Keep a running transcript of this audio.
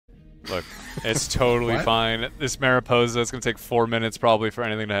Look, it's totally fine. This Mariposa is going to take 4 minutes probably for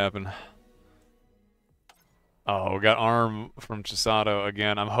anything to happen. Oh, we got arm from Chisato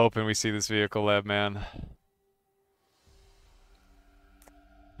again. I'm hoping we see this vehicle lab, man.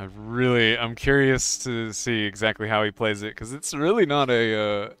 I'm curious to see exactly how he plays it, because it's really not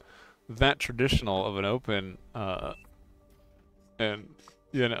a that traditional of an open, and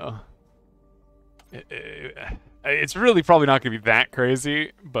you know, it's really probably not going to be that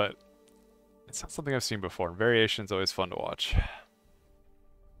crazy, but it's not something I've seen before. Variation's always fun to watch.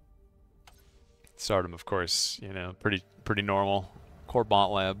 StarDoM, of course, you know, pretty normal. Core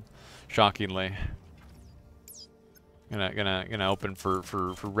bot lab, shockingly. Gonna open for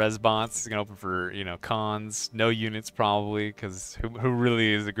res bots. It's gonna open for, you know, cons. No units probably, because who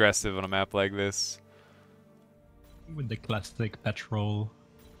really is aggressive on a map like this? With the classic patrol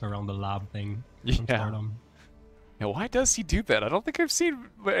around the lab thing. Yeah. From StarDoM. Yeah. Why does he do that? I don't think I've seen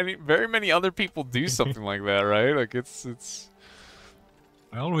very many other people do something like that, right? Like it's.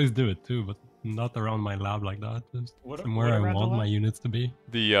 I always do it too, but not around my lab like that. Just somewhere what I want my units to be.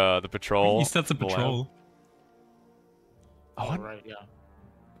 The patrol. He sets a patrol. Oh, right, yeah.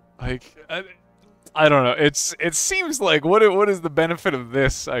 Like, I don't know. It seems like what is the benefit of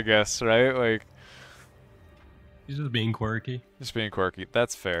this? I guess, right? Like, he's just being quirky. Just being quirky.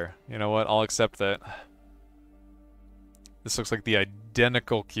 That's fair. You know what? I'll accept that. This looks like the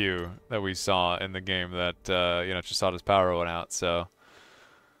identical queue that we saw in the game that you know, Chisato's power went out. So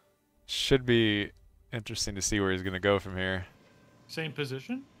should be interesting to see where he's gonna go from here. Same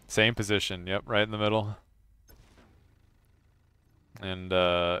position? Same position. Yep, right in the middle. And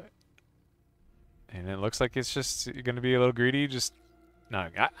it looks like it's just going to be a little greedy. Just no,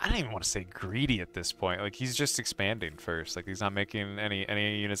 I don't even want to say greedy at this point. Like, he's just expanding first. Like, he's not making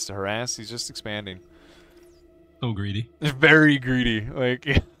any units to harass. He's just expanding. So greedy. Very greedy. Like,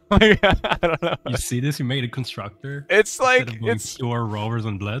 I don't know. You see this? You made a constructor. It's like it's pure rovers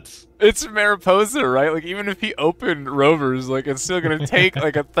and blitz. It's Mariposa, right? Like, even if he opened rovers, like, it's still going to take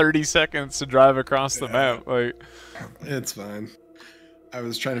like a 30 seconds to drive across the map. Like, it's fine. I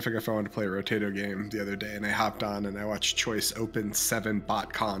was trying to figure out if I wanted to play a Rotato game the other day, and I hopped on and I watched Choice open 7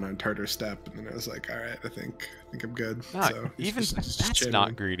 bot con on Tartar Step, and then I was like, all right, I think I'm good. So even that's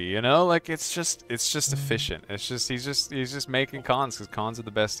not greedy, you know? Like, it's just efficient. It's just he's just making cons because cons are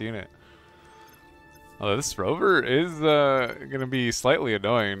the best unit. Although this rover is gonna be slightly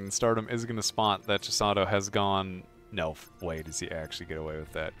annoying. StarDoM is gonna spot that Chisato has gone. No way does he actually get away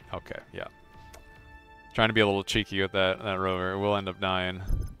with that? Okay, yeah. Trying to be a little cheeky with that rover. It will end up dying.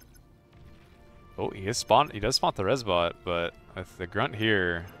 Oh, he does spot the resbot, but with the grunt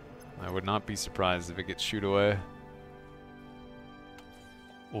here, I would not be surprised if it gets shoot away.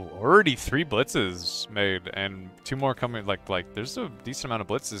 Oh, already 3 blitzes made, and 2 more coming. Like there's a decent amount of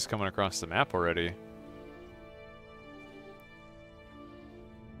blitzes coming across the map already.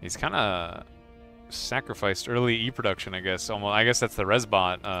 He's kind of sacrificed early E production, I guess. Almost, I guess that's the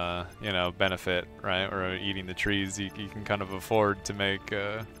resbot, you know, benefit, right? Or eating the trees, you can kind of afford to make,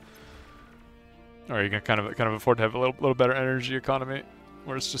 or you can kind of afford to have a little better energy economy.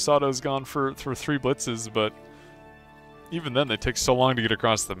 Whereas Chisato's gone for 3 blitzes, but even then they take so long to get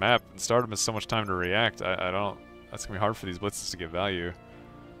across the map, and StarDoM has so much time to react. I don't. That's gonna be hard for these blitzes to get value.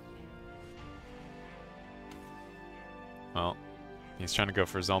 Well. He's trying to go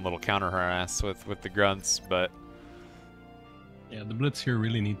for his own little counter harass with the grunts, but yeah, the blitz here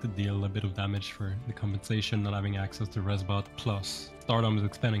really need to deal a bit of damage for the compensation, not having access to resbot. Plus, StarDoM is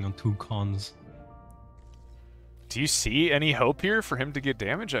expanding on 2 cons. Do you see any hope here for him to get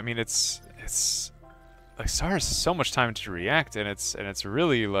damage? I mean, it's like Star has so much time to react, and it's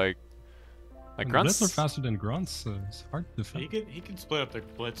really like grunts. Blitz are faster than grunts, so it's hard to defend. He can split up the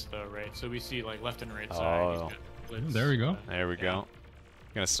blitz though, right? So we see like left and right side. He's got blitz. There we go. There we go.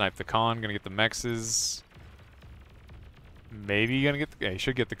 Gonna snipe the con. Gonna get the mexes. Maybe gonna get the. Yeah, he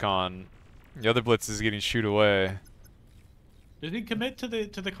should get the con. The other blitz is getting shoot away. Did he commit to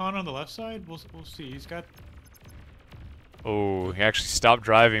the con on the left side? We'll see. He's got. Oh, he actually stopped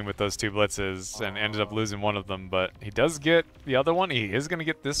driving with those 2 blitzes and ended up losing one of them. But he does get the other one. He is gonna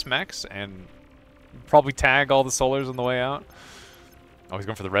get this mex and probably tag all the solars on the way out. Oh, he's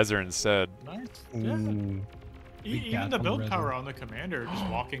going for the reser instead. Nice. Yeah. Even the build power on the commander just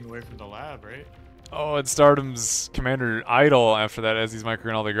walking away from the lab, right? Oh, and StarDoM's commander idle after that as he's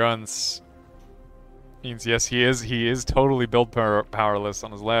microing all the grunts. Means yes, he is totally build powerless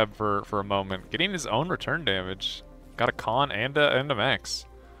on his lab for a moment. Getting his own return damage. Got a con and a max.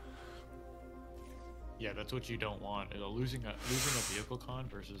 Yeah, that's what you don't want. Losing a vehicle con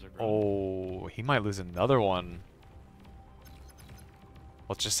versus a grunt. Oh, he might lose another one.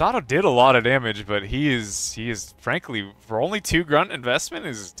 Well, Chisato did a lot of damage, but he is frankly, for only 2 grunt investment,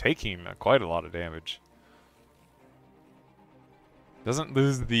 is taking quite a lot of damage. Doesn't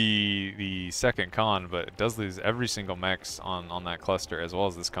lose the second con, but it does lose every single mechs on that cluster, as well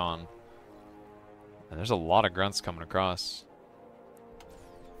as this con. And there's a lot of grunts coming across.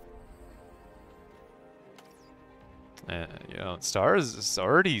 You know, Star is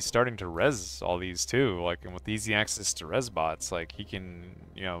already starting to res all these too. Like, and with easy access to res bots, like he can,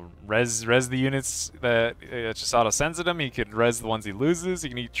 you know, res the units that Chisato sends at him. He can res the ones he loses. He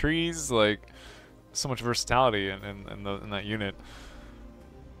can eat trees. Like, so much versatility in that unit.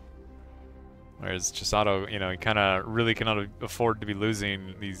 Whereas Chisato, you know, he kind of really cannot afford to be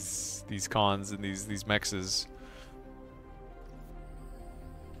losing these cons and these mexes.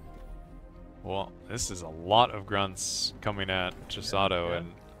 Well, this is a lot of grunts coming at Chisato,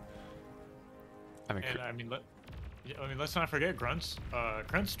 and I mean, let's not forget grunts.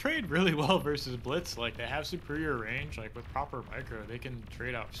 Grunts trade really well versus Blitz. Like, they have superior range. Like, with proper micro, they can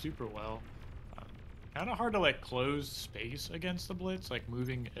trade out super well. Kind of hard to like close space against the Blitz, like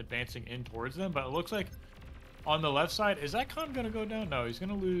advancing in towards them. But it looks like on the left side, is that con gonna go down? No, he's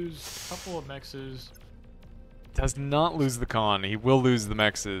gonna lose a couple of mexes. Does not lose the con. He will lose the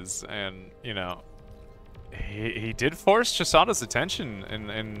mexes, and you know, he did force Chisato's attention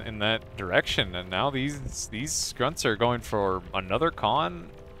in that direction, and now these grunts are going for another con.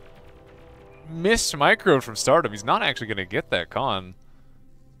 Missed micro from StarDoM. He's not actually gonna get that con.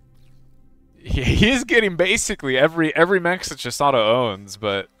 He is getting basically every mech that Chisato owns,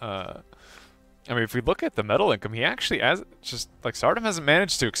 but I mean, if we look at the metal income, he actually has just like StarDoM hasn't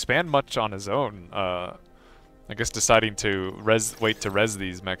managed to expand much on his own. I guess deciding to wait to res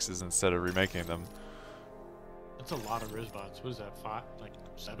these mexes instead of remaking them. That's a lot of res bots. What is that?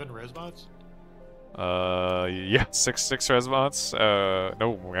 7 res bots? Yeah, six res bots.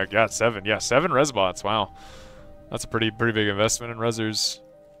 No, yeah, 7. Yeah, 7 res bots. Wow, that's a pretty big investment in resers.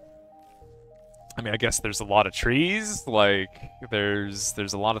 I mean, I guess there's a lot of trees. Like, there's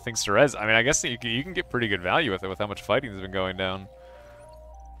a lot of things to res. I mean, I guess you can get pretty good value with it with how much fighting has been going down.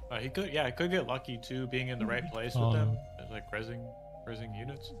 He could get lucky too, being in the right place with them, like resing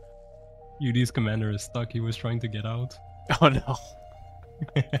units. UD's commander is stuck. He was trying to get out. Oh no.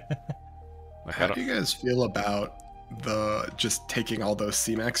 How do you guys feel about just taking all those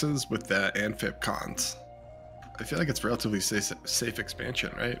C-maxes with the Amphib cons? I feel like it's relatively safe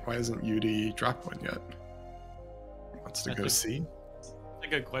expansion, right? Why hasn't UD dropped one yet? Wants to go C? That's a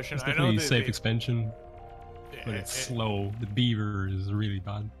good question. It's definitely safe expansion, but it's slow. The beaver is really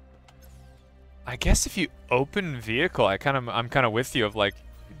bad. I guess if you open vehicle, I'm kind of with you. Of like,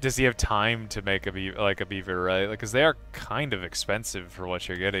 does he have time to make a beaver, right? Like, because they are kind of expensive for what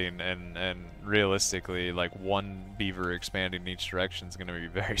you're getting, and realistically, like one beaver expanding in each direction is going to be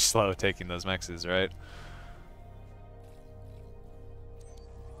very slow taking those mexes, right?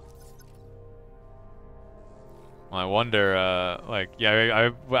 Well, I wonder, like,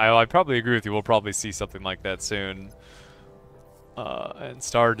 yeah, I probably agree with you. We'll probably see something like that soon. And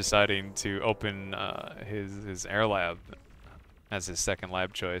Star deciding to open his air lab as his second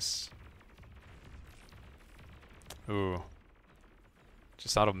lab choice. Ooh.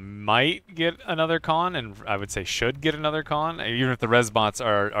 Chisato might get another con, and I would say should get another con, even if the res bots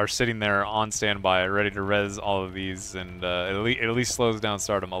are sitting there on standby, ready to res all of these, and it at least slows down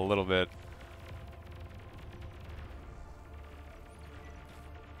StarDoM a little bit.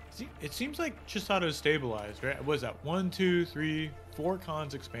 It seems like Chisato's stabilized, right? Was that 1, 2, 3, 4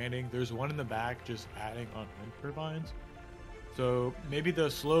 cons expanding? There's one in the back just adding on wind turbines. So maybe the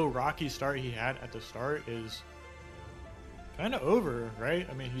slow, rocky start he had at the start is kind of over, right?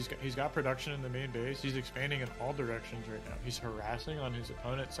 I mean, he's got production in the main base. He's expanding in all directions right now. He's harassing on his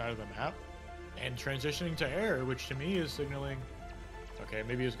opponent's side of the map and transitioning to air, which to me is signaling, okay,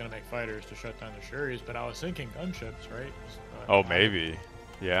 maybe he's going to make fighters to shut down the Shuris, but I was thinking gunships, right? Oh, maybe.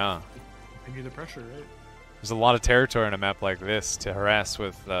 Yeah. Maybe the pressure, right? There's a lot of territory on a map like this to harass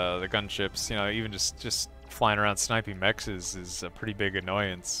with the gunships. You know, even just flying around sniping mechs is a pretty big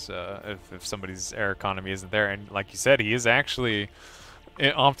annoyance if somebody's air economy isn't there. And like you said, he is actually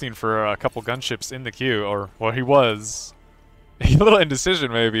opting for a couple gunships in the queue, or well, he was. A little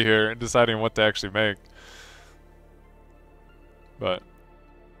indecision maybe here, deciding what to actually make. But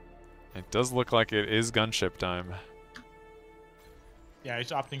it does look like it is gunship time. Yeah,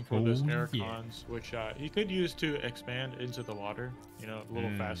 he's opting for those air cons, which he could use to expand into the water, you know, a little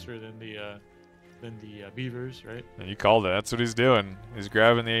faster than the beavers, right? And you called it. That's what he's doing. He's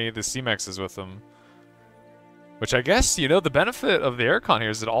grabbing the C-Mexes with him. Which I guess, you know, the benefit of the aircon here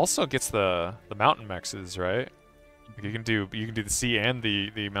is it also gets the mountain mexes, right? Like you can do the sea and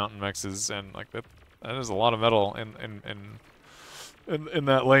the mountain mexes, and like that is a lot of metal in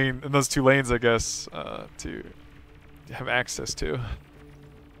that lane, in those 2 lanes, I guess, to have access to.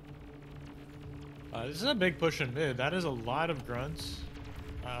 This is a big push in mid. That is a lot of grunts.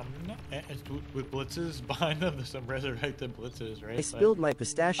 With blitzes behind them, there's some resurrected blitzes, right? I spilled my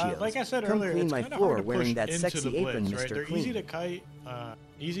pistachios. Like I said Come earlier, clean it's my kind of floor hard to wearing push that into sexy the blitz, apron, right? Mr. They're Clean. easy to kite,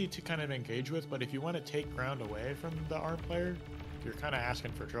 easy to kind of engage with, but if you want to take ground away from the ARM player, you're kind of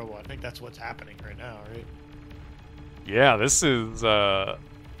asking for trouble. I think that's what's happening right now, right? Yeah, this is a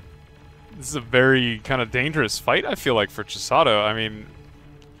very kind of dangerous fight, I feel like, for Chisato. I mean,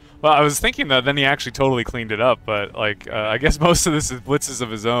 well, I was thinking that then he actually totally cleaned it up, but like I guess most of this is blitzes of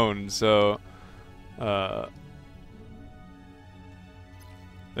his own, so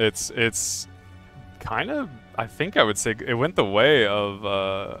it's kind of, I think I would say it went the way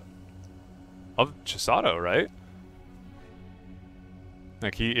of Chisato, right?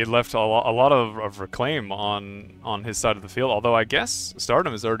 Like it left a lot of reclaim on his side of the field, although I guess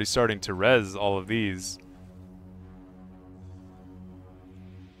StarDoM is already starting to res all of these.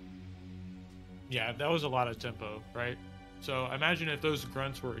 Yeah, that was a lot of tempo, right? So imagine if those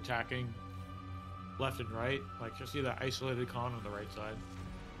grunts were attacking left and right, like you'll see that isolated con on the right side.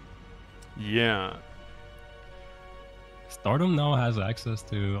 Yeah. StarDoM now has access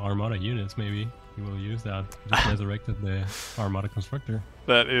to Armada units, maybe. He will use that. Just resurrected the Armada Constructor.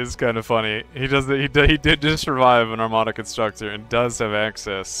 That is kind of funny. He did just revive an Armada Constructor and does have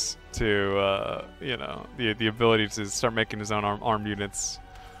access to, you know, the ability to start making his own armed units.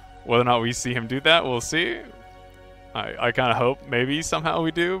 Whether or not we see him do that, we'll see. I kind of hope maybe somehow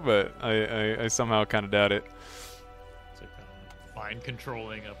we do, but I somehow kind of doubt it. It's like mind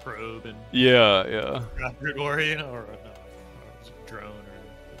controlling a probe and yeah. Gregor, you know, or a drone or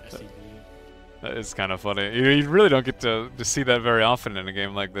an SCV. That is kind of funny. You really don't get to see that very often in a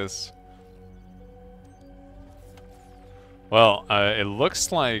game like this. Well, it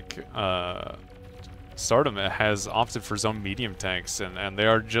looks like StarDoM has opted for his own medium tanks, and they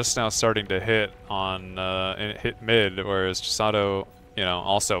are just now starting to hit on hit mid, whereas Chisato, you know,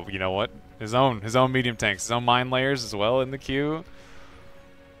 also, you know what, his own medium tanks, his own mine layers as well in the queue.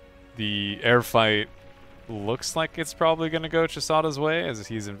 The air fight looks like it's probably going to go Chisato's way, as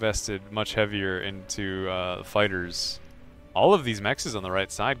he's invested much heavier into fighters. All of these mexes on the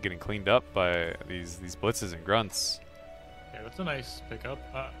right side getting cleaned up by these blitzes and grunts. Yeah, that's a nice pickup.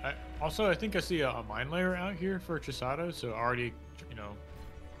 I think I see a mine layer out here for Chisato, so already, you know,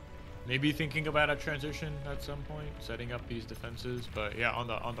 maybe thinking about a transition at some point, setting up these defenses. But yeah,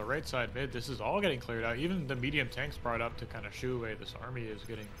 on the right side mid, this is all getting cleared out. Even the medium tanks brought up to kind of shoo away this army is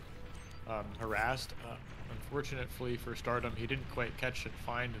getting harassed. Unfortunately for StarDoM, he didn't quite catch and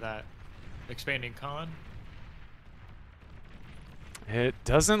find that expanding con. It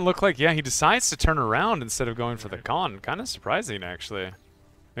doesn't look like, yeah, he decides to turn around instead of going for the con. Kind of surprising, actually.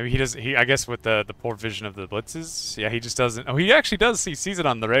 Maybe he does. I guess with the poor vision of the blitzes, yeah, he just doesn't. Oh, he actually does. He sees it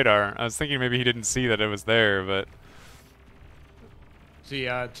on the radar. I was thinking maybe he didn't see that it was there, but. See,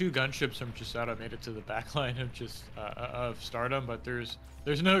 2 gunships from Chisato made it to the back line of StarDoM, but there's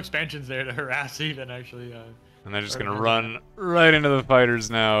no expansions there to harass even, actually. And they're just gonna run right into the fighters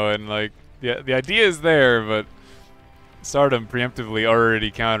now, and like, yeah, the idea is there, but StarDoM preemptively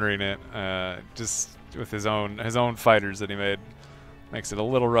already countering it, just with his own fighters that he made. Makes it a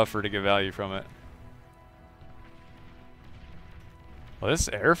little rougher to get value from it. Well, this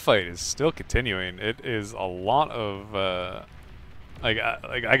air fight is still continuing. It is a lot of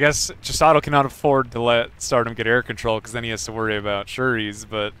I guess Chisato cannot afford to let StarDoM get air control, because then he has to worry about Shuris,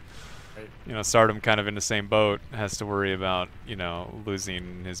 but you know, StarDoM kind of in the same boat, has to worry about, you know,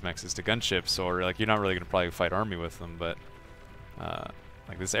 losing his mexes to gunships, or like you're not really going to probably fight army with them, but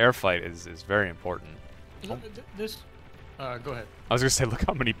like this air fight is very important. This go ahead. I was gonna say, look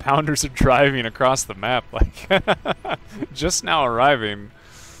how many pounders are driving across the map, like just now arriving.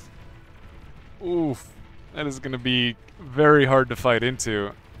 Oof, that is gonna be very hard to fight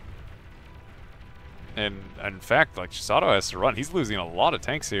into. And in fact, like, Chisato has to run. He's losing a lot of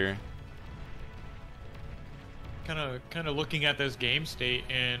tanks here. Kind of looking at this game state,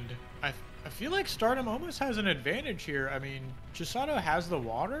 and I feel like StarDoM almost has an advantage here. I mean, Chisato has the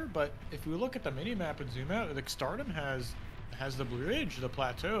water, but if we look at the minimap and zoom out, like, StarDoM has the bridge, the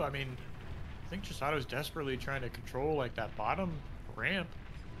plateau. I mean, I think Chisato's desperately trying to control like that bottom ramp,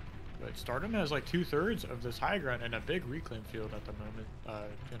 but StarDoM has like 2/3 of this high ground and a big reclaim field at the moment,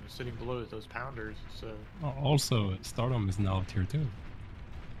 kind of sitting below those pounders. So also, StarDoM is now tier 2.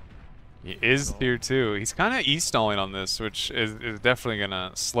 He is tier 2. He's kind of e-stalling on this, which is definitely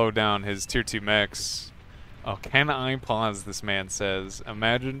gonna slow down his tier 2 mechs. Oh, can I pause? This man says.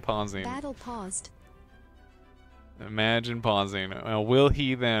 Imagine pausing. Battle paused. Imagine pausing. Will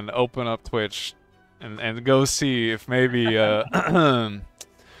he then open up Twitch and go see if maybe maybe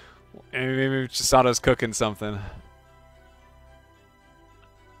Chisato's cooking something?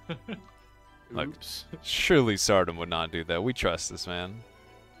 Like, Oops. surely StarDoM would not do that. We trust this man.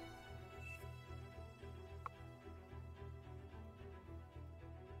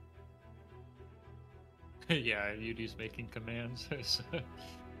 Yeah, Yudi's making commands.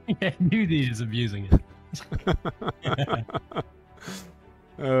 Yeah, Nudie is abusing it.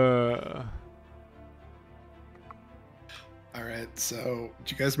 All right, so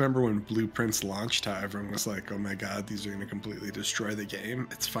do you guys remember when Blueprints launched? How everyone was like, "Oh my God, these are going to completely destroy the game."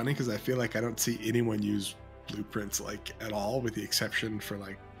 It's funny because I feel like I don't see anyone use Blueprints like at all, with the exception for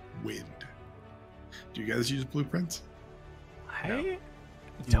like Wind. Do you guys use Blueprints? I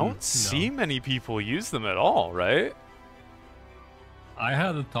don't see many people use them at all, right? I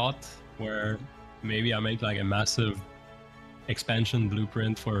had a thought where maybe I make like a massive expansion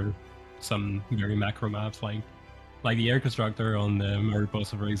blueprint for some very macro maps, like the air constructor on the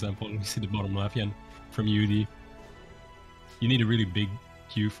Mariposa, for example. You see the bottom left hand from UD. You need a really big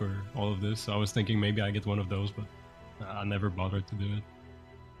queue for all of this. So I was thinking maybe I get one of those, but I never bothered to do it.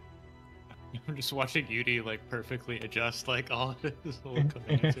 I'm just watching Yudi like perfectly adjust like all of his little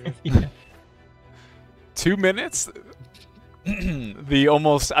commands here. Yeah. 2 minutes? The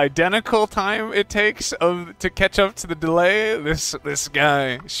almost identical time it takes to catch up to the delay. This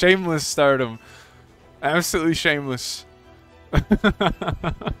guy, shameless StarDoM, absolutely shameless.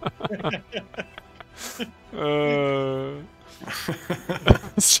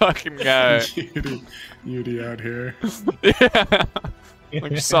 Sucking guy. Yudi out here. Yeah.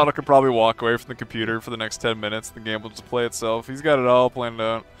 Like Chisato could probably walk away from the computer for the next 10 minutes. The game will just play itself. He's got it all planned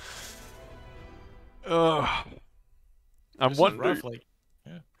out. I'm wondering. Rough, like,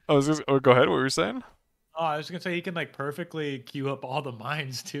 yeah. Go ahead. What were you saying? Oh, I was gonna say he can like perfectly queue up all the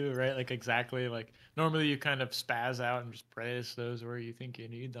mines too, right? Like exactly like normally you kind of spaz out and just press those where you think you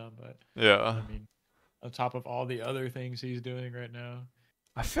need them, but Yeah. I mean, on top of all the other things he's doing right now.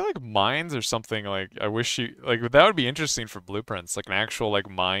 I feel like mines or something like I wish you like that would be interesting for blueprints, like an actual like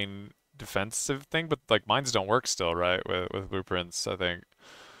mine defensive thing, but like mines don't work still, right? With blueprints, I think.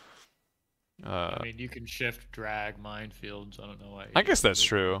 I mean, you can shift drag minefields. I don't know why. I guess that's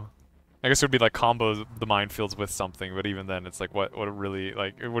true. I guess it would be like combo the minefields with something, but even then, it's like what really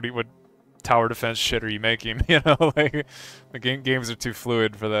like what tower defense shit are you making? You know, like the games are too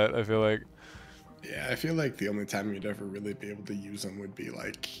fluid for that. I feel like. Yeah, I feel like the only time you'd ever really be able to use them would be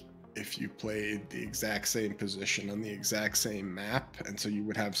like if you played the exact same position on the exact same map, and so you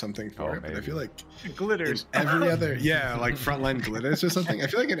would have something for it. But I feel like glitters. Every other, yeah, like frontline glitters or something. I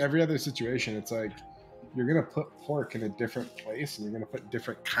feel like in every other situation, it's like you're gonna put pork in a different place, and you're gonna put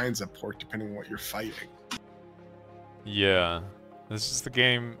different kinds of pork depending on what you're fighting. Yeah, this is the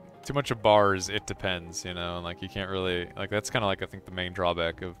game. Too much of bars. It depends, you know. Like you can't really like. That's kind of like I think the main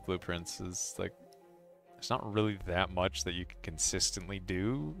drawback of blueprints is like. There's not really that much that you can consistently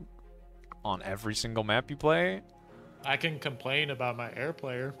do on every single map you play. I can complain about my air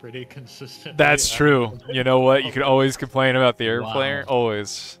player pretty consistently. That's true. You know what? You can always complain about the air player.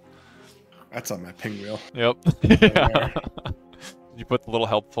 Always. That's on my ping wheel. Yep. You put the little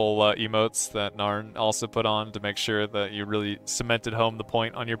helpful emotes that Narn also put on to make sure that you really cemented home the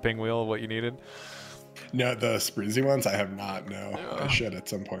point on your ping wheel of what you needed. No, the Spreezy ones I have not. No, I should at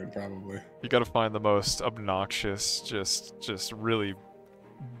some point probably. You got to find the most obnoxious, just really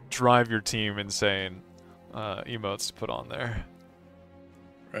drive your team insane emotes to put on there.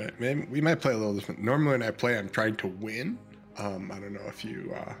 Right, maybe we might play a little different. Normally when I play, I'm trying to win. I don't know if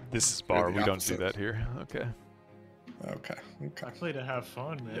you. This is bar. We don't do that here. Okay. Okay. I play to have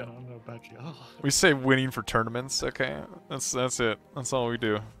fun, man. Yeah. I don't know about y'all. We say winning for tournaments. Okay, that's it. That's all we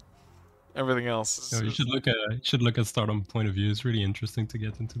do. Everything else. You should look at StarDoM point of view. It's really interesting to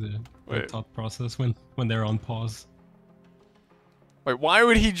get into the thought process when they're on pause. Wait, why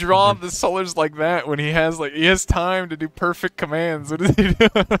would he draw the solars like that when he has time to do perfect commands? What is he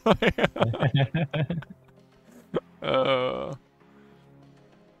doing?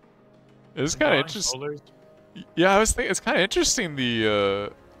 It's kind of interesting. Yeah, I was thinking it's kind of interesting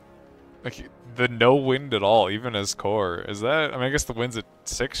the no wind at all, even as core. Is that? I mean, I guess the wind's at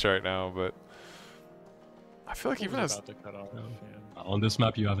 6 right now, but I feel like even as on this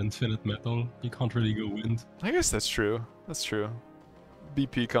map you have infinite metal. You can't really go wind. I guess that's true. That's true.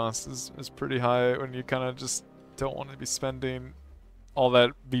 BP cost is pretty high when you kind of just don't want to be spending all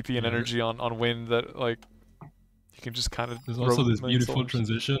that BP and energy on wind that like You can just kind of. There's also this beautiful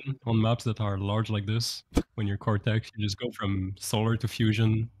transition on maps that are large like this. When you're Cortex, you just go from solar to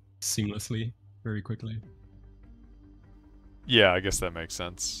fusion seamlessly, very quickly. Yeah, I guess that makes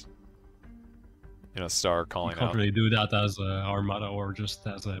sense. You know, Star calling out. You can't really do that as a Armada or just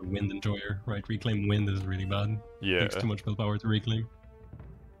as a wind enjoyer, right? Reclaim wind is really bad. Yeah. It takes too much willpower to reclaim.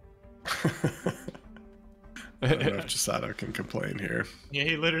 I don't know if Chisato can complain here. Yeah,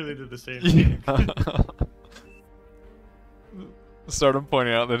 he literally did the same thing. StarDoM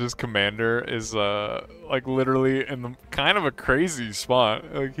pointing out that his commander is like literally in the kind of a crazy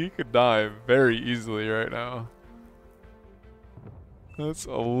spot. Like he could die very easily right now. That's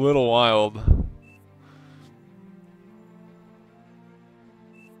a little wild.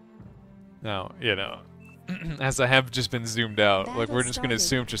 Now, you know, as I have just been zoomed out, like we're just going to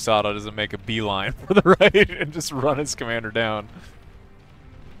assume Chisato doesn't make a beeline for the right and just run his commander down.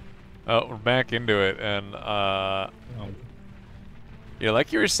 Oh, we're back into it, and yeah,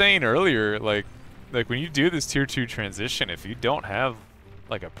 like you were saying earlier, like when you do this tier 2 transition, if you don't have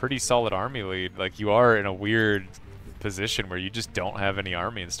like a pretty solid army lead, like you are in a weird position where you just don't have any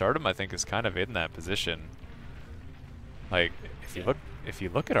army, and StarDoM I think is kind of in that position. Like if you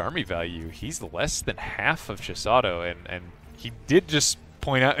look at army value, he's less than half of Chisato, and he did just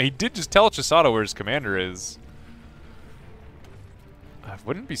point out, he did just tell Chisato where his commander is. I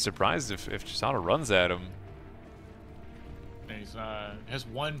wouldn't be surprised if Chisato runs at him. He's has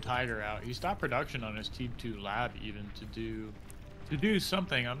one Tiger out. He stopped production on his Team 2 lab even to do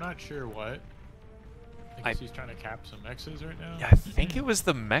something. I'm not sure what. I guess he's trying to cap some mexes right now. Yeah, I think it was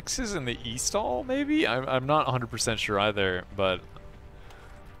the mexes in the E-stall, maybe? I'm not 100% sure either, but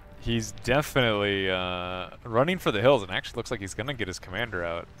he's definitely running for the hills, and actually looks like he's going to get his commander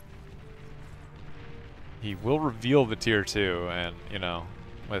out. He will reveal the tier 2, and, you know,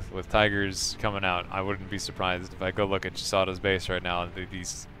 with Tigers coming out, I wouldn't be surprised if I go look at Chisato's base right now, and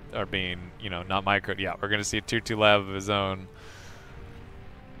these are being, you know, not micro. Yeah, we're going to see a tier 2 lab of his own.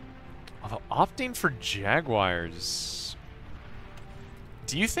 Although opting for Jaguars,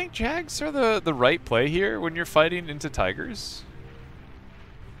 do you think Jags are the right play here when you're fighting into Tigers?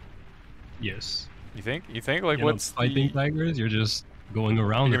 Yes. You think? You think? Like, you're what's fighting Tigers? You're just going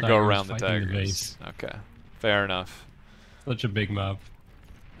around. You're gonna go around the Tigers. Okay, fair enough. Such a big map.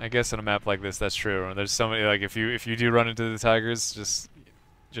 I guess on a map like this, that's true. There's so many. Like, if you do run into the Tigers,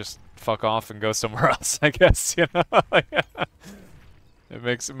 just fuck off and go somewhere else. I guess, you know. It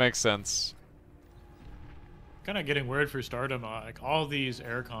makes sense. Kind of getting word for StarDoM, like all these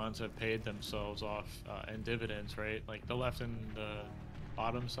air cons have paid themselves off in dividends, right? Like the left and the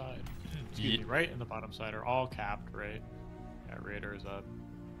bottom side, excuse me, right and the bottom side are all capped, right? That Raiders up.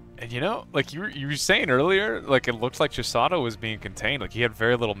 And you know, like you were saying earlier, like it looked like Chisato was being contained. Like he had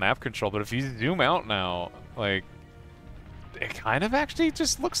very little map control, but if you zoom out now, like it kind of actually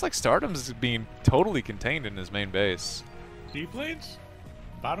just looks like StarDoM's being totally contained in his main base. Seaplanes?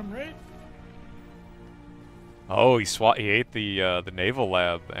 Bottom right? Oh, he ate the naval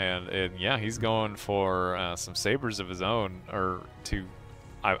lab, and yeah, he's going for some sabers of his own, or to,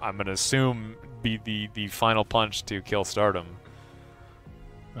 I'm gonna assume, be the final punch to kill StarDoM.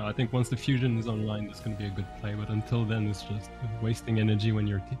 I think once the fusion is online, that's gonna be a good play, but until then, it's just wasting energy when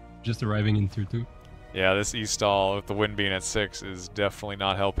you're just arriving in tier 2. Yeah, this E-stall with the wind being at 6 is definitely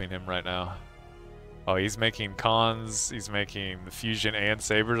not helping him right now. Oh, he's making cons, he's making the fusion and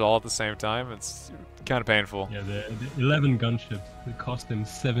sabers all at the same time. It's kind of painful. Yeah, the 11 gunships, it cost him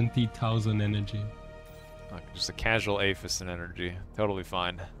 70,000 energy. Like just a casual Aphis in energy. Totally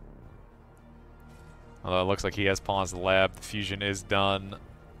fine. Although it looks like he has paused the lab. The fusion is done.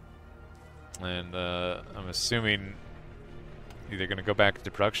 And I'm assuming either going to go back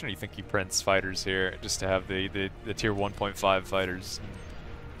into production, or you think he prints fighters here just to have the tier 1.5 fighters?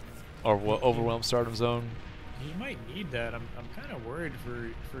 Or overwhelm StarDoM zone. He might need that. I'm kind of worried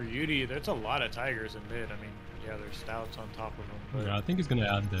for Yudi. There's a lot of Tigers in mid. I mean, yeah, there's stouts on top of them. But yeah, I think he's gonna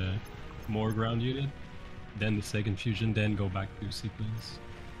add the more ground unit, then the second fusion, then go back to sequence.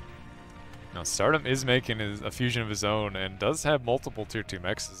 Now StarDoM is making a fusion of his own and does have multiple tier 2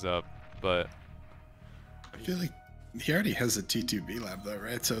 mexes up, but I feel like he already has a T2B lab though,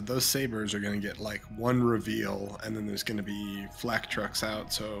 right? So those sabers are going to get like one reveal, and then there's going to be flak trucks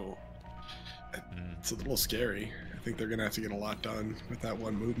out, so it's a little scary. I think they're going to have to get a lot done with that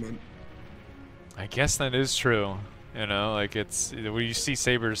one movement. I guess that is true. You know, like it's when you see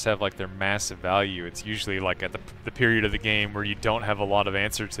sabers have like their massive value, it's usually like at the period of the game where you don't have a lot of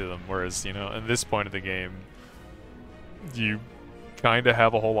answer to them. Whereas, you know, at this point of the game, you kind of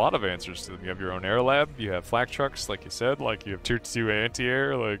have a whole lot of answers to them. You have your own air lab, you have flak trucks, like you said, like you have tier 2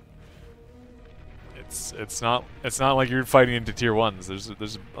 anti-air, like it's not like you're fighting into tier 1s.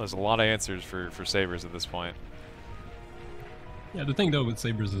 There's a lot of answers for Sabres at this point. Yeah, the thing though with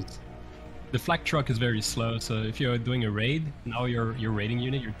Sabres is the flak truck is very slow, so if you're doing a raid, now your raiding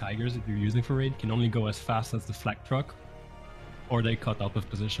unit, your Tigers that you're using for raid, can only go as fast as the flak truck, or they cut out of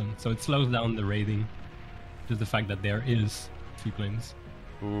position. So it slows down the raiding, just the fact that there is seaplanes.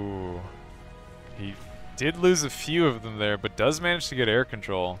 Ooh. He did lose a few of them there, but does manage to get air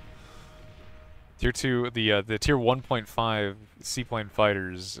control. Tier 2, the tier 1.5 seaplane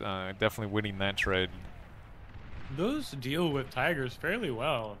fighters definitely winning that trade. Those deal with Tigers fairly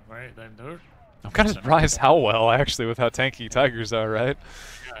well, right? I'm kind of surprised how well, actually, with how tanky Tigers are, right?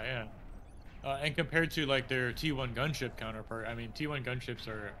 Yeah, yeah. And compared to like their T1 gunship counterpart, I mean, T1 gunships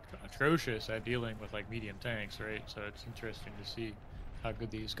are atrocious at dealing with like medium tanks, right? So it's interesting to see how good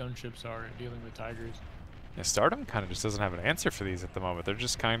these gunships are at dealing with Tigers. Yeah, StarDoM kind of just doesn't have an answer for these at the moment. They're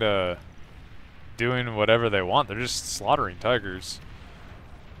just kind of doing whatever they want. They're just slaughtering Tigers.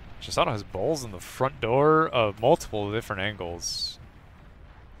 Chisato has balls in the front door of multiple different angles.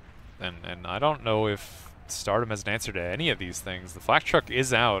 And I don't know if StarDoM has an answer to any of these things. The flak truck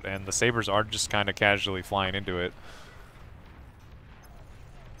is out, and the Sabres are just kind of casually flying into it.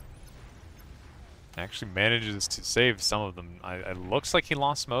 Actually manages to save some of them. It looks like he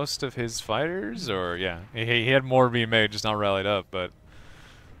lost most of his fighters, or yeah. He had more being made, just not rallied up, but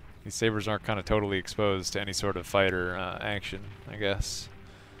these Sabres aren't kind of totally exposed to any sort of fighter action, I guess.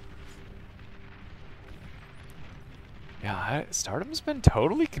 Yeah, StarDoM's been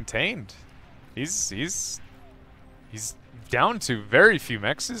totally contained. He's down to very few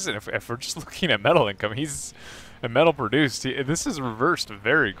mexes, and if we're just looking at metal income, he's a metal produced. This is reversed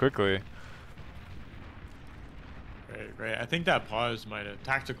very quickly. Right. I think that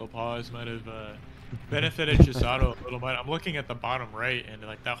tactical pause might have benefited Chisato a little bit. I'm looking at the bottom right, and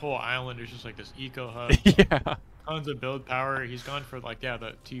like that whole island is just like this eco hub. Yeah. Tons of build power. He's gone for like, yeah,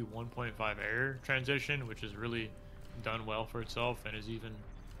 the T1.5 air transition, which is really done well for itself, and is even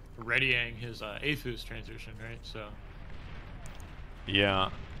readying his AFUS transition, right? So yeah,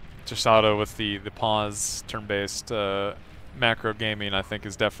 Chisato with the pause turn-based macro gaming, I think,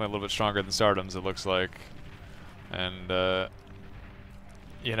 is definitely a little bit stronger than StarDoM's, it looks like. And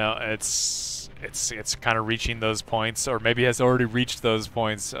you know, it's kind of reaching those points, or maybe has already reached those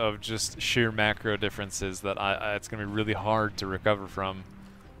points of just sheer macro differences that it's going to be really hard to recover from.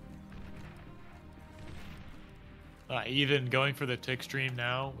 Even going for the tick stream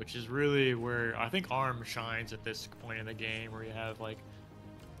now, which is really where I think ARM shines at this point in the game, where you have like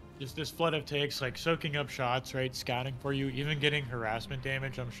just this flood of ticks, like soaking up shots, right, scouting for you, even getting harassment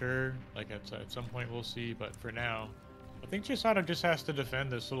damage, I'm sure. Like at some point we'll see, but for now, I think Chisato just has to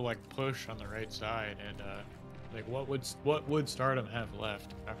defend this little like push on the right side, and like what would StarDoM have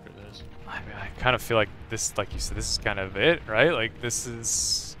left after this? I mean, I kind of feel like this, like you said, this is kind of it, right? Like this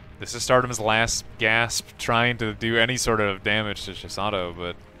is StarDoM's last gasp trying to do any sort of damage to Chisato,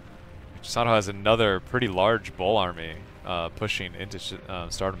 but Chisato has another pretty large bull army pushing into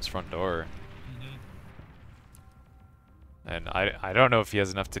StarDoM's front door. And I don't know if he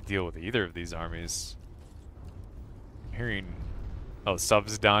has enough to deal with either of these armies. I'm hearing, oh,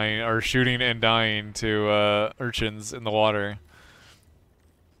 subs dying, or shooting and dying to urchins in the water.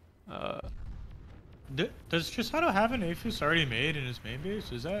 Does Chisato have an AFUS already made in his main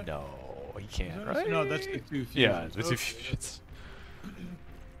base? Is that? No, he can't, right? No, that's the 2 fusions. Yeah, the 2 fusions.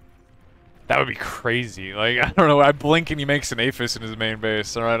 That would be crazy. Like, I don't know, I blink and he makes an AFUS in his main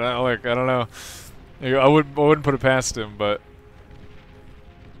base. Alright, I don't know. I wouldn't put it past him, but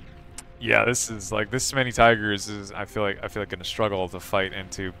yeah, this is like, this many Tigers is, I feel like gonna struggle to fight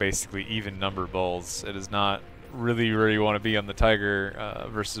into basically even number bulls. It is not really where you want to be on the Tiger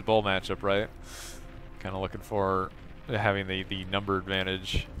versus bull matchup, right? Kind of looking for having the number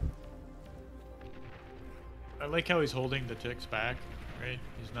advantage. I like how he's holding the ticks back, right?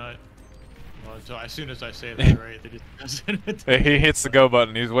 He's not. Well, until as soon as I say that, right? They just doesn't. He hits the go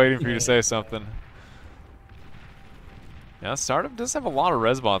button. He's waiting for you to say something. Yeah, StarDoM does have a lot of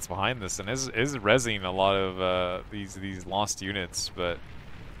res bots behind this, and is resing a lot of these lost units, but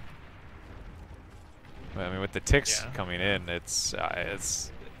I mean, with the ticks coming in, it's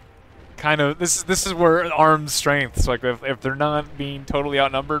kind of this is where ARM's strengths, like if they're not being totally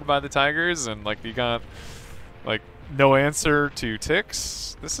outnumbered by the Tigers, and like you got like no answer to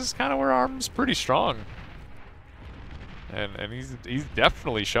ticks, this is kind of where ARM's pretty strong, and he's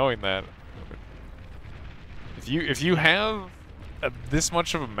definitely showing that. If you have this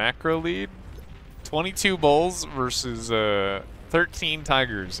much of a macro lead, 22 bulls versus 13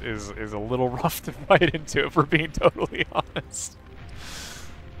 Tigers is a little rough to fight into, if we're being totally honest.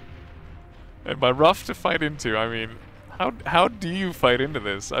 And by rough to fight into, I mean, how do you fight into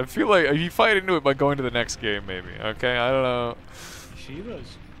this? I feel like you fight into it by going to the next game, maybe. Okay, I don't know.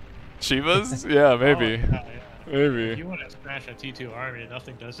 Shivas? Yeah, maybe. Oh, yeah. Maybe. If you want to smash a T2 army,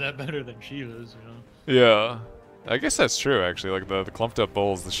 nothing does that better than Shivas, you know? Yeah. I guess that's true, actually. Like, the clumped up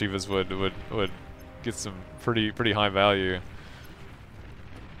bowls, the Shivas would get some pretty high value.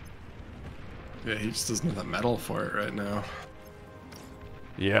 Yeah, he just doesn't have the metal for it right now.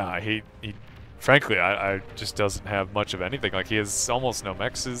 Yeah, he frankly, I just doesn't have much of anything. Like, he has almost no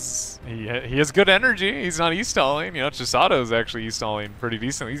mexes. He has good energy. He's not e-stalling. You know, Chisato's actually e-stalling pretty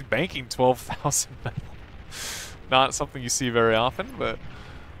decent. He's banking 12,000 metal. Not something you see very often, but...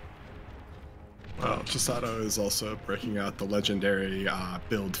 Well, Chisato is also breaking out the legendary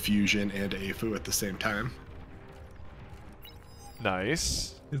build fusion and Afu at the same time.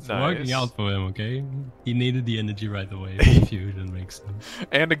 Nice. It's nice. working out for him, okay? He needed the energy right away. Fusion makes sense.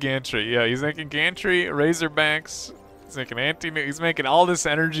 And a gantry. Yeah, he's making gantry, razorbacks. He's making he's making all this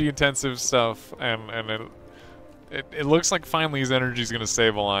energy-intensive stuff, and it looks like finally his energy is gonna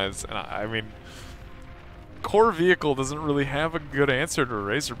stabilize. And I mean, core vehicle doesn't really have a good answer to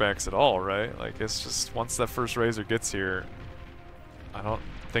razorbacks at all, right? Like, it's just once that first razor gets here, I don't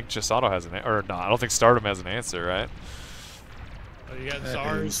think Chisato has I don't think StarDoM has an answer, right? Oh, you got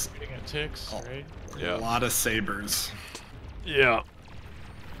Zars getting at ticks, right? Yeah. A lot of sabers. Yeah.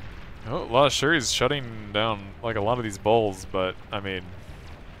 Oh, a lot of Shuri's shutting down like a lot of these bowls, but I mean,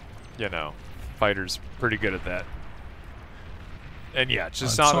 you know, Fighter's pretty good at that. And yeah,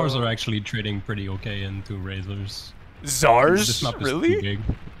 just Zars are actually trading pretty okay into razors. Zars? Really? Big.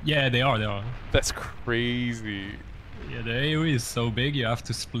 Yeah, they are. That's crazy. Yeah, the AoE is so big, you have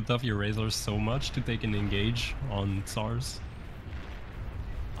to split up your razors so much to take an engage on Zars.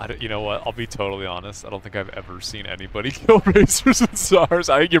 You know what? I'll be totally honest. I don't think I've ever seen anybody kill razors with Zars.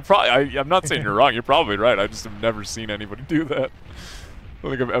 I'm not saying you're wrong. You're probably right. I just have never seen anybody do that. I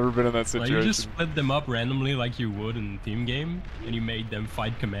don't think I've ever been in that situation. Like, you just split them up randomly like you would in team game, and you made them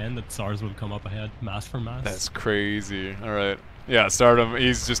fight command that Zars would come up ahead, mass for mass. That's crazy. All right. Yeah, StarDoM.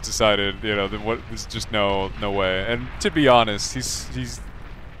 He's just decided, you know, there's just no way. And to be honest, he's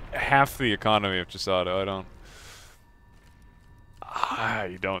half the economy of Chisato.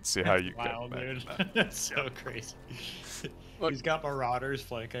 You don't see how you wild, get dude. that. That's so crazy. He's got Marauders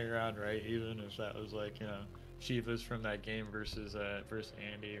flanking around, right? Even if that was like, you know, Shivas from that game versus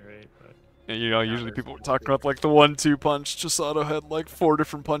Andy, right? But and, you know, usually people were talking about like the 1-2 punch. Chisato had like 4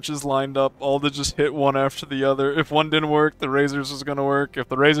 different punches lined up, all to just hit one after the other. If one didn't work, the Razors was gonna work. If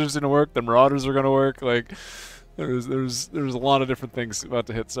the Razors didn't work, the Marauders are gonna work. Like, there's a lot of different things about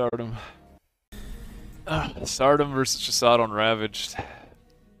to hit StarDoM. StarDoM versus Chisato and Ravaged.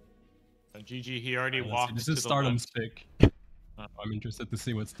 GG, he already walked. This is to StarDoM's pick. I'm interested to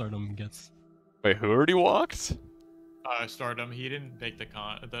see what StarDoM gets. Wait, who already walked? StarDoM. He didn't make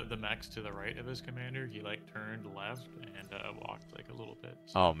the mechs to the right of his commander. He like turned left and walked like a little bit.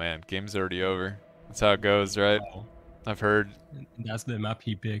 So. Oh man, game's already over. That's how it goes, right? Wow. I've heard. That's the map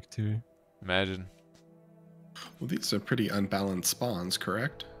he picked too. Imagine. Well, these are pretty unbalanced spawns,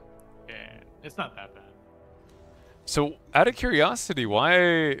 correct? Yeah, it's not that bad. So, out of curiosity,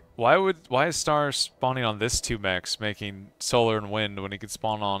 why is Star spawning on this 2 mechs, making solar and wind, when he could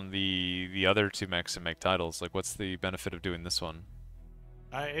spawn on the other 2 mechs and make titles? Like, what's the benefit of doing this one?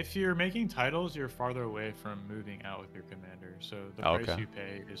 If you're making titles, you're farther away from moving out with your commander, so the price you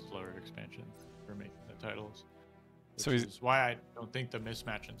pay is slower expansion for making the titles. So is why I don't think the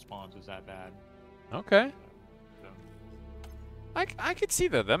mismatch in spawns is that bad. Okay. I could see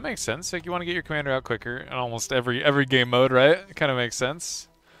that. That makes sense. Like, you want to get your commander out quicker in almost every game mode, right? It kind of makes sense.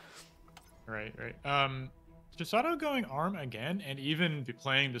 Right. Chisato going ARM again, and even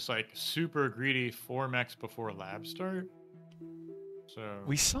playing this like super greedy 4 mechs before lab start. So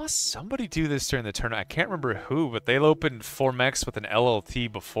we saw somebody do this during the tournament. I can't remember who, but they opened 4 mechs with an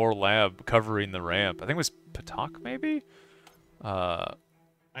LLT before lab covering the ramp. I think it was Patak, maybe.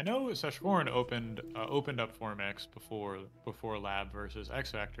 I know Sashkorn opened up 4 mechs before lab versus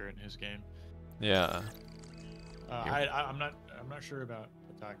X Factor in his game. Yeah. I'm not sure about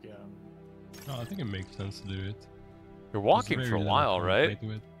Patak. Yeah. No, I think it makes sense to do it. You're walking for a while, right?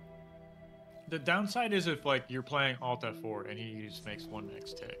 The downside is if like you're playing Alt F4 and he just makes 1 mech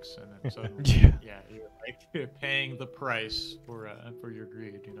ticks, and then suddenly you're like paying the price for your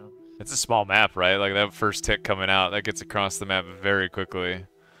greed, you know. It's a small map, right? Like that first tick coming out, that gets across the map very quickly.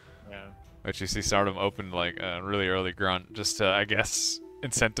 Yeah. Which you see StarDoM opened like a really early grunt, just to, I guess,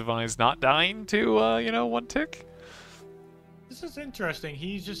 incentivize not dying to, you know, 1 tick. This is interesting.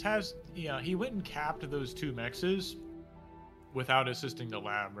 He just has, he went and capped those 2 mexes, without assisting the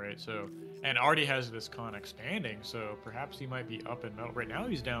lab, right? So, and already has this con expanding, so perhaps he might be up in metal. Right now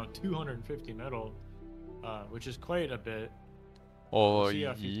he's down 250 metal, which is quite a bit. Oh,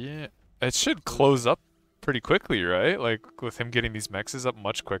 yeah. It should close up pretty quickly, right? Like, with him getting these mexes up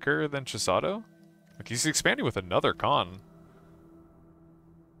much quicker than Chisato? Like, he's expanding with another con.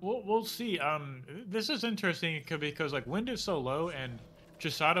 We'll see. This is interesting because like wind is so low, and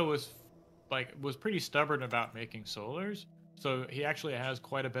Chisato was pretty stubborn about making solars, so he actually has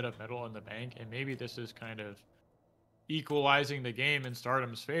quite a bit of metal in the bank, and maybe this is kind of equalizing the game in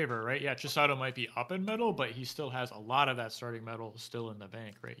StarDoM's favor, right? Yeah, Chisato might be up in metal, but he still has a lot of that starting metal still in the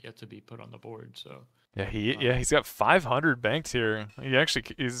bank, right? Yet to be put on the board. So yeah, he's got 500 banked here. He actually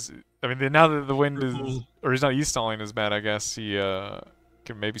is. I mean, now that the wind is, or he's not e-stalling as bad, I guess he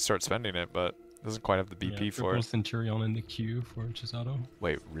can maybe start spending it, but doesn't quite have the BP for it. Centurion in the queue for Chisato.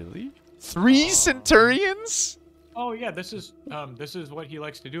 Wait, really? 3 Centurions? Oh yeah, this is what he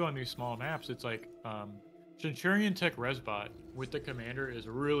likes to do on these small maps. It's like Centurion Tech Resbot with the commander is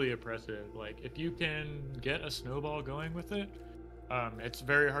really oppressive. Like if you can get a snowball going with it, it's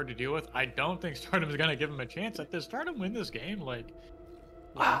very hard to deal with. I don't think StarDoM is gonna give him a chance. Like, does StarDoM win this game? Like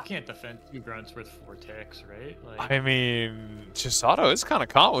you can't defend 2 grunts with 4 ticks, right? Like, I mean, Chisato is kind of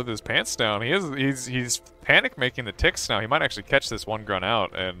caught with his pants down. He's panic making the ticks now. He might actually catch this 1 grunt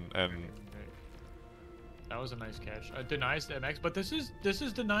out and. That was a nice catch. Denies the MX, but this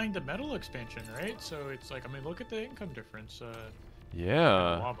is denying the metal expansion, right? So it's like, I mean, look at the income difference.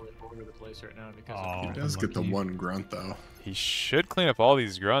 Yeah. Wobbling all over the place right now because he does get the 1 grunt though. He should clean up all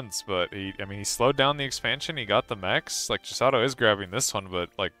these grunts, but he slowed down the expansion. He got the mechs. Like Chisato is grabbing this one, but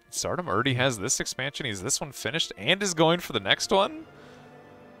like StarDoM already has this expansion. He's this one finished and is going for the next one.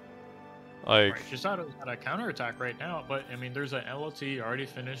 Like Chisato's got a counterattack right now, but I mean, there's an LLT already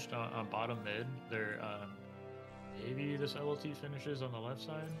finished on bottom mid. There, maybe this LLT finishes on the left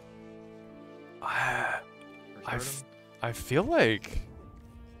side. I feel like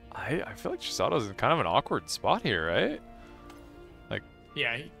Chisato's in kind of an awkward spot here, right? Like,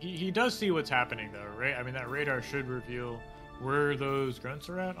 yeah, he does see what's happening though, right? I mean, that radar should reveal where those grunts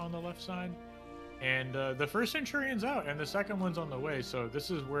are at on the left side, and the first Centurion's out, and the second one's on the way. So this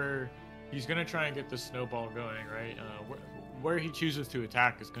is where he's gonna try and get the snowball going, right? Where he chooses to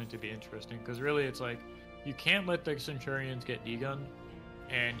attack is going to be interesting, because really it's like you can't let the Centurions get degunned,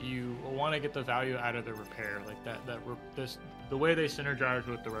 and you want to get the value out of the repair, like the way they synergize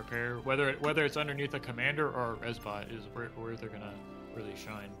with the repair, whether it's underneath a commander or a resbot, is where they're gonna really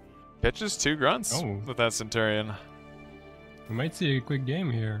shine. Catches 2 grunts with that Centurion. We might see a quick game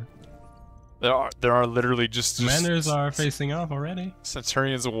here. There are literally just commanders are facing off already.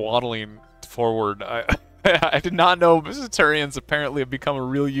 Centurions waddling forward. I did not know Centurions apparently have become a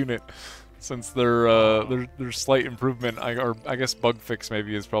real unit since their slight improvement. I guess bug fix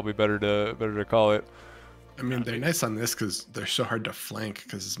maybe is probably better to call it. I mean, they're nice on this because they're so hard to flank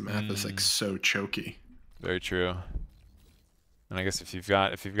because this map is like so choky. Very true. And I guess if you've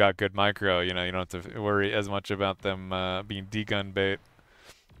got good micro, you don't have to worry as much about them being degun bait.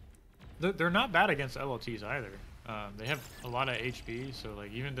 They're not bad against LLTs either. They have a lot of HP, so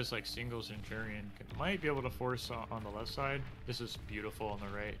like even this like single Centurion might be able to force on the left side. This is beautiful on the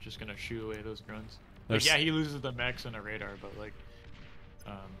right, just gonna shoo away those grunts. Like, yeah, he loses the mechs and a radar, but like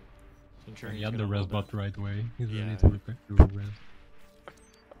Centurion. He had the res bot right way. He's ready to res.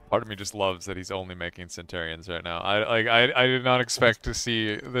 Part of me just loves that he's only making Centurions right now. I did not expect to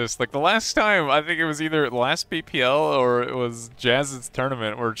see this. Like the last time, I think it was either the last BPL or it was Jazz's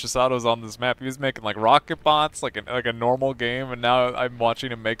tournament where Chisato's on this map. He was making like rocket bots, like a normal game, and now I'm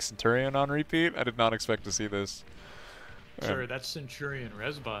watching him make Centurion on repeat. I did not expect to see this. Sure, that's Centurion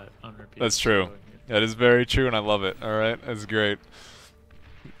Resbot on repeat. That's true. That is very true, and I love it. All right, that's great.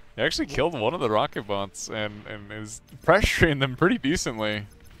 He actually killed one of the rocket bots and is pressuring them pretty decently.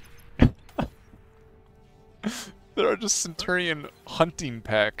 There are just Centurion hunting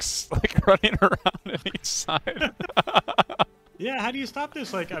packs like running around on each side. Yeah, how do you stop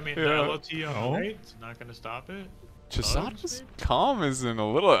this? Like, I mean, the LOT on the right, it's not going to stop it. Chisato's calm is in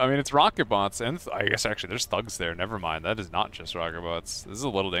a little. I mean, it's rocket bots, and I guess actually there's thugs there. Never mind, that is not just rocket bots. This is a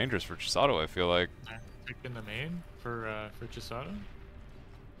little dangerous for Chisato, I feel like. Tick in the main for Chisato.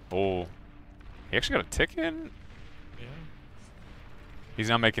 Oh, he actually got a tick in. Yeah. He's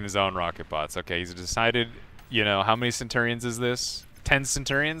not making his own rocket bots. Okay, he's decided. You know, how many Centurions is this? 10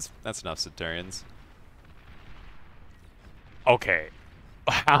 Centurions? That's enough Centurions. Okay.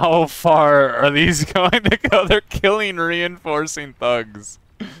 How far are these going to go? They're killing reinforcing thugs.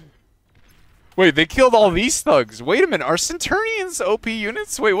 Wait, they killed all these thugs. Wait a minute, are Centurions OP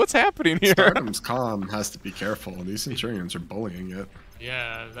units? Wait, what's happening here? StarDoM's comm has to be careful. These Centurions are bullying it.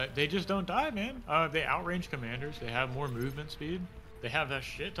 Yeah, they just don't die, man. They outrange commanders. They have more movement speed. They have a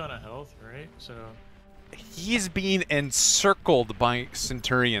shit ton of health, right? So he's being encircled by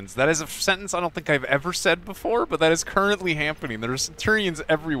Centurions. That is a sentence I don't think I've ever said before, but that is currently happening. There are Centurions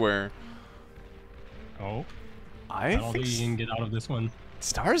everywhere. Oh. I don't think he can get out of this one.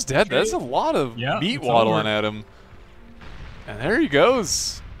 Star's dead. That's a lot of meat it's waddling over. at him. And there he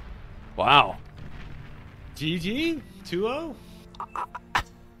goes. Wow. GG 2-0.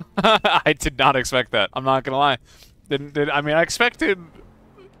 I did not expect that. I'm not gonna lie. I mean, I expected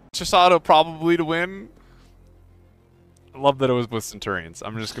Chisato probably to win. I love that it was with Centurions.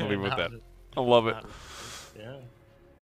 I'm just gonna leave it with that. I love it. Yeah.